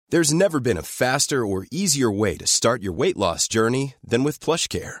There's never been a faster or easier way to start your weight loss journey than with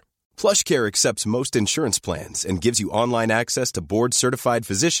PlushCare. PlushCare accepts most insurance plans and gives you online access to board-certified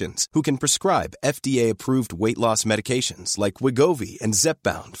physicians who can prescribe FDA-approved weight loss medications like Wegovy and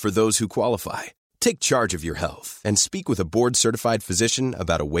Zepbound for those who qualify. Take charge of your health and speak with a board-certified physician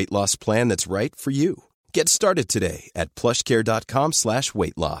about a weight loss plan that's right for you. Get started today at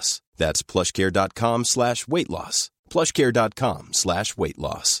plushcare.com/weight loss. That's plushcare.com/weight loss. plushcare.com/weight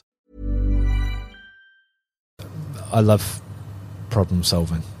loss. I love problem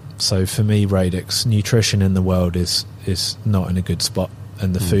solving. So for me, Radix, nutrition in the world is not in a good spot.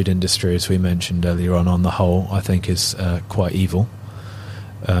 And the food industry, as we mentioned earlier on the whole, I think is quite evil.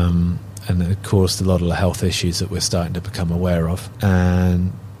 And it caused a lot of the health issues that we're starting to become aware of.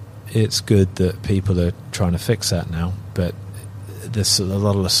 And it's good that people are trying to fix that now. But there's a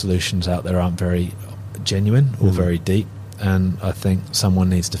lot of the solutions out there aren't very genuine or very deep. And I think someone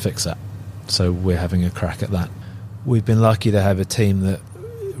needs to fix that. So we're having a crack at that. We've been lucky to have a team that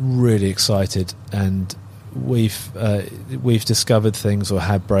really excited, and we've discovered things or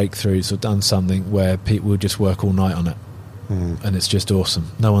had breakthroughs or done something where people will just work all night on it, and it's just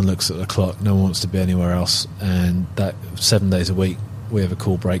awesome. No one looks at the clock, no one wants to be anywhere else, and that 7 days a week we have a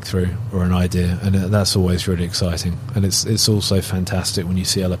cool breakthrough or an idea, and that's always really exciting. And it's also fantastic when you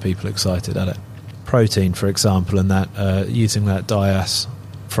see other people excited at it. Protein, for example, and that using that DIAS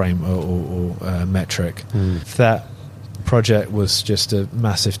frame or metric, that project was just a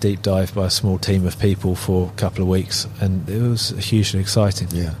massive deep dive by a small team of people for a couple of weeks, and it was hugely exciting.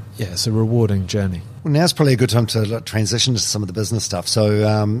 Yeah, it's a rewarding journey. Well, now's probably a good time to transition to some of the business stuff. So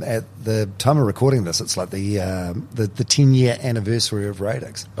at the time of recording this, it's like the 10-year anniversary of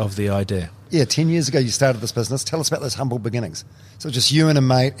Radix. Of the idea. Yeah, 10 years ago you started this business. Tell us about those humble beginnings. So just you and a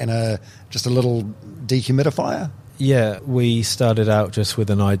mate and just a little dehumidifier? Yeah, we started out just with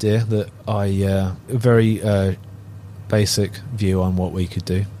an idea that a very basic view on what we could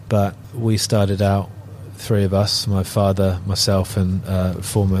do. But we started out, three of us, my father, myself, and a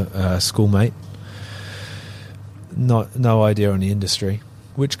former schoolmate. No idea on the industry,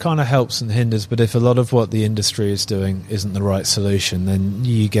 which kind of helps and hinders. But if a lot of what the industry is doing isn't the right solution, then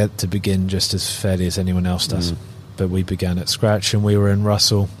you get to begin just as fairly as anyone else does. But we began at scratch, and we were in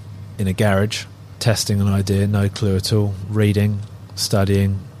Russell in a garage, testing an idea, no clue at all, reading,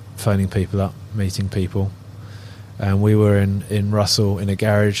 studying, phoning people up, meeting people. And we were in Russell in a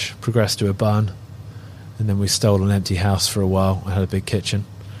garage, progressed to a barn, and then we stole an empty house for a while. I had a big kitchen.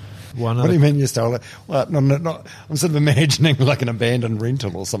 What do you mean you stole it? Well, no, I'm sort of imagining like an abandoned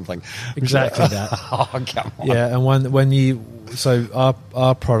rental or something. Exactly that. Oh, come on. Yeah, and when you... So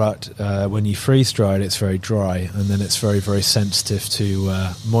our product, when you freeze dry it, it's very dry, and then it's very, very sensitive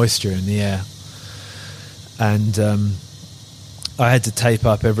to moisture in the air. And I had to tape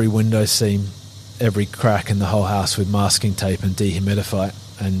up every window seam, every crack in the whole house with masking tape and dehumidify it.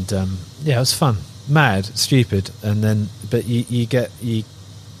 And it was fun, mad, stupid. And then, but you get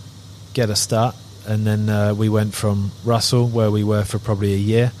a start. And then we went from Russell, where we were for probably a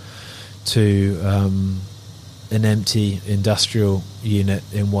year, to an empty industrial unit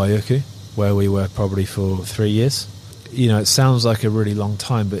in Waiuku, where we were probably for 3 years. You know, it sounds like a really long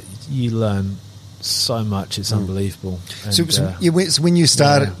time, but you learn so much, it's unbelievable. And, so when you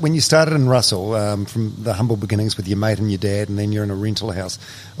started in Russell, from the humble beginnings with your mate and your dad, and then you're in a rental house,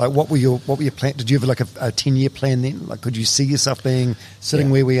 like what were your plan? Did you have like a 10-year plan then? Like, could you see yourself being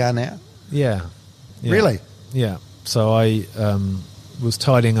sitting where we are now? Yeah. Really? Yeah. So I was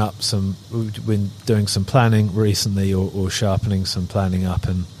tidying up we've been doing some planning recently, or sharpening some planning up,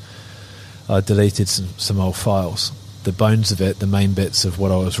 and I deleted some old files. The bones of it, the main bits of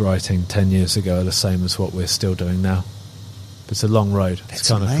what I was writing 10 years ago, are the same as what we're still doing now. It's a long road. That's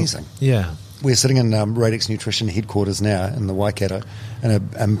kind amazing. Cool. Yeah. We're sitting in Radix Nutrition headquarters now in the Waikato, in an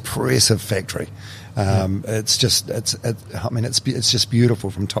impressive factory. It's just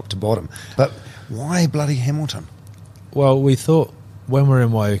beautiful from top to bottom. But why bloody Hamilton? Well, we thought when we're in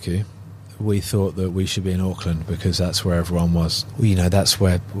Waiuku, we thought that we should be in Auckland because that's where everyone was. You know, that's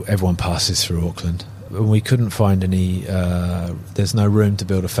where everyone passes through Auckland. We couldn't find any, there's no room to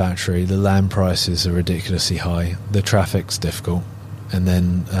build a factory. The land prices are ridiculously high. The traffic's difficult. And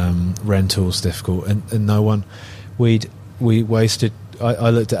then rental's difficult. And no one, we wasted, I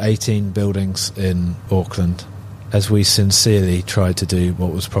looked at 18 buildings in Auckland as we sincerely tried to do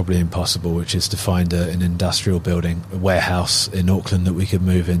what was probably impossible, which is to find an industrial building, a warehouse in Auckland that we could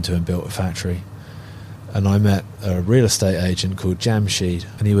move into and build a factory. And I met a real estate agent called Jamshed,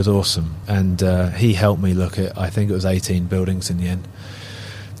 and he was awesome. And he helped me look at, I think it was 18 buildings in the end.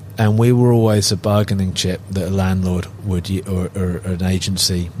 And we were always a bargaining chip that a landlord would, or an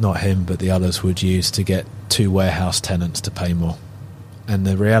agency, not him, but the others would use to get 2 warehouse tenants to pay more. And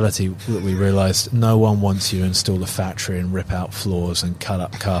the reality that we realised, no one wants you to install a factory and rip out floors and cut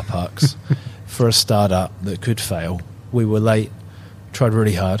up car parks for a start-up that could fail. We were late, tried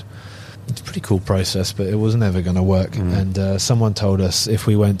really hard. It's a pretty cool process, but it was never going to work. And someone told us if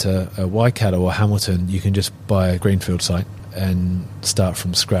we went to Waikato or Hamilton, you can just buy a greenfield site and start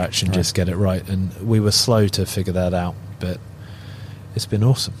from scratch and just get it right. And we were slow to figure that out, but it's been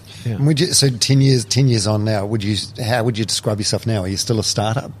awesome. Yeah. And so 10 years on now, how would you describe yourself now? Are you still a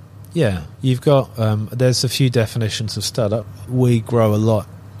startup? Yeah, you've got there's a few definitions of startup. We grow a lot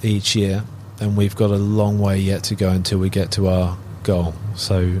each year, and we've got a long way yet to go until we get to our goal.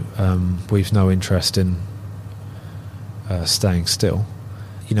 So we've no interest in staying still.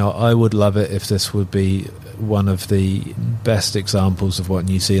 You know, I would love it if this would be one of the best examples of what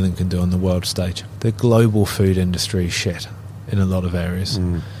New Zealand can do on the world stage. The global food industry is shit in a lot of areas,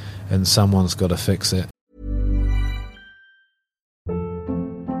 and someone's got to fix it.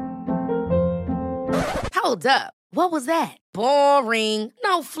 Hold up. What was that? Boring.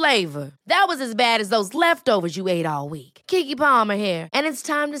 No flavor. That was as bad as those leftovers you ate all week. Keke Palmer here, and it's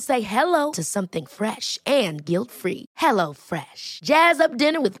time to say hello to something fresh and guilt-free. Hello Fresh. Jazz up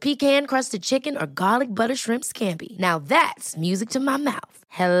dinner with pecan-crusted chicken or garlic butter shrimp scampi. Now that's music to my mouth.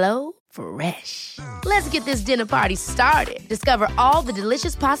 Hello Fresh. Let's get this dinner party started. Discover all the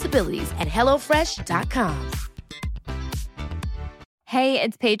delicious possibilities at hellofresh.com. Hey,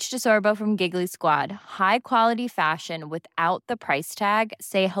 it's Paige DeSorbo from Giggly Squad. High quality fashion without the price tag.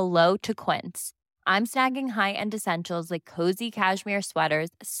 Say hello to Quince. I'm snagging high-end essentials like cozy cashmere sweaters,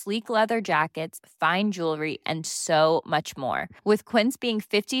 sleek leather jackets, fine jewelry, and so much more. With Quince being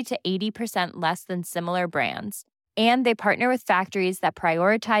 50 to 80% less than similar brands. And they partner with factories that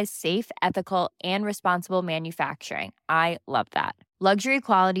prioritize safe, ethical, and responsible manufacturing. I love that. Luxury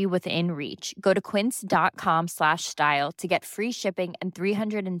quality within reach. Go to quince.com/style to get free shipping and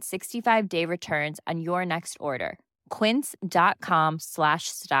 365-day returns on your next order.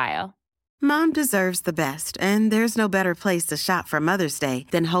 Quince.com/style. Mom deserves the best, and there's no better place to shop for Mother's Day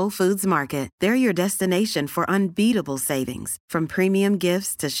than Whole Foods Market. They're your destination for unbeatable savings, from premium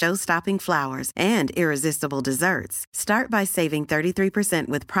gifts to show-stopping flowers and irresistible desserts. Start by saving 33%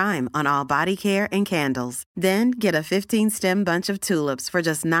 with Prime on all body care and candles. Then get a 15-stem bunch of tulips for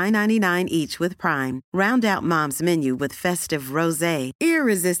just $9.99 each with Prime. Round out Mom's menu with festive rosé,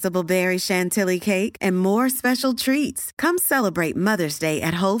 irresistible berry chantilly cake, and more special treats. Come celebrate Mother's Day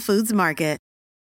at Whole Foods Market.